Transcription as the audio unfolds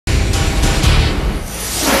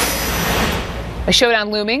A showdown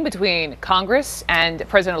looming between Congress and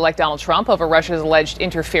President-elect Donald Trump over Russia's alleged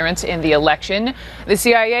interference in the election. The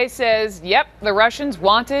CIA says, yep, the Russians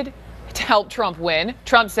wanted to help Trump win.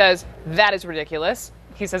 Trump says that is ridiculous.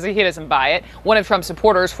 He says he doesn't buy it. One of Trump's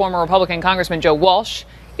supporters, former Republican Congressman Joe Walsh,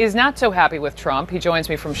 is not so happy with Trump. He joins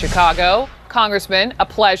me from Chicago. Congressman, a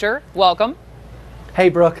pleasure. Welcome. Hey,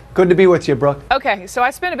 Brooke. Good to be with you, Brooke. Okay, so I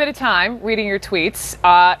spent a bit of time reading your tweets.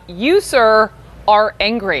 You, sir, are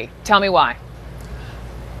angry. Tell me why.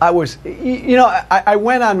 I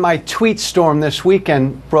went on my tweet storm this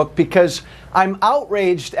weekend, Brooke, because I'm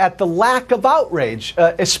outraged at the lack of outrage,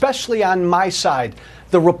 especially on my side,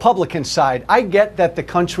 the Republican side. I get that the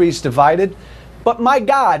country's divided, but my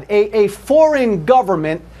God, a foreign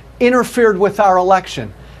government interfered with our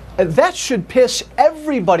election. That should piss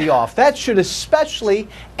everybody off. That should especially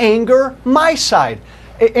anger my side.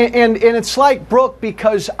 And it's like, Brooke,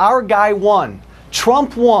 because our guy won.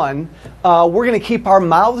 Trump won. We're going to keep our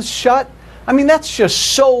mouths shut. I mean, that's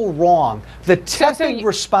just so wrong. The tepid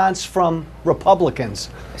response from Republicans.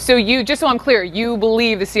 So you, just so I'm clear, you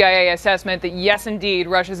believe the CIA assessment that yes, indeed,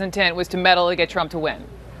 Russia's intent was to meddle to get Trump to win?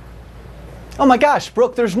 Oh my gosh,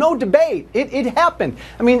 Brooke, there's no debate. It happened.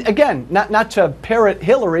 I mean, again, not to parrot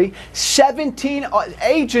Hillary, 17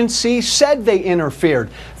 agencies said they interfered.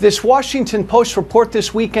 This Washington Post report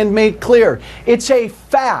this weekend made clear it's a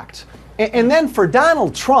fact. And then for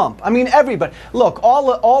Donald Trump, I mean, everybody, look,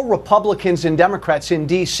 all Republicans and Democrats in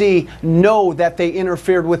D.C. know that they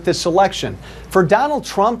interfered with this election. For Donald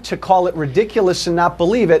Trump to call it ridiculous and not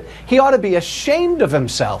believe it, he ought to be ashamed of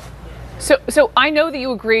himself. So I know that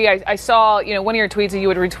you agree. I saw, one of your tweets that you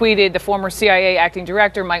had retweeted the former CIA acting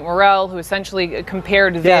director, Mike Morrell, who essentially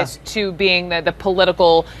compared this to being the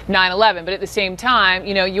political 9/11. But at the same time,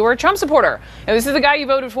 you were a Trump supporter. And this is the guy you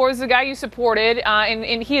voted for. This is the guy you supported.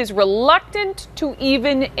 And he is reluctant to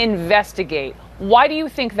even investigate. Why do you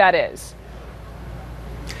think that is?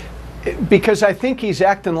 Because I think he's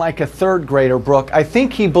acting like a third grader, Brooke. I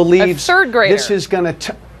think he believes a third grader. This is going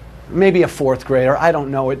to... Maybe a fourth grader. I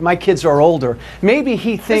don't know it. My kids are older. Maybe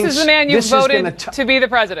he thinks this is the man you voted to be the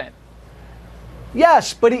president.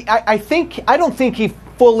 Yes, but I don't think he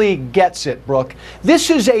fully gets it, Brooke. This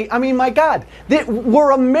is my God,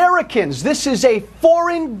 we're Americans. This is a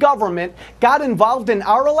foreign government got involved in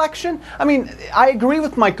our election. I mean, I agree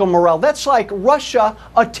with Michael Morrell. That's like Russia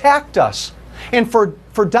attacked us. And for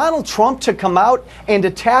Donald Trump to come out and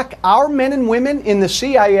attack our men and women in the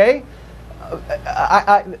CIA,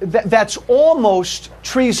 that's almost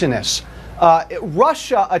treasonous.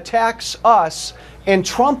 Russia attacks us, and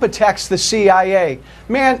Trump attacks the CIA.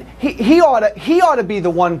 Man, he ought to be the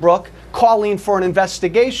one, Brooke, calling for an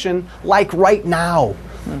investigation like right now.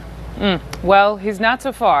 Well, he's not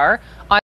so far.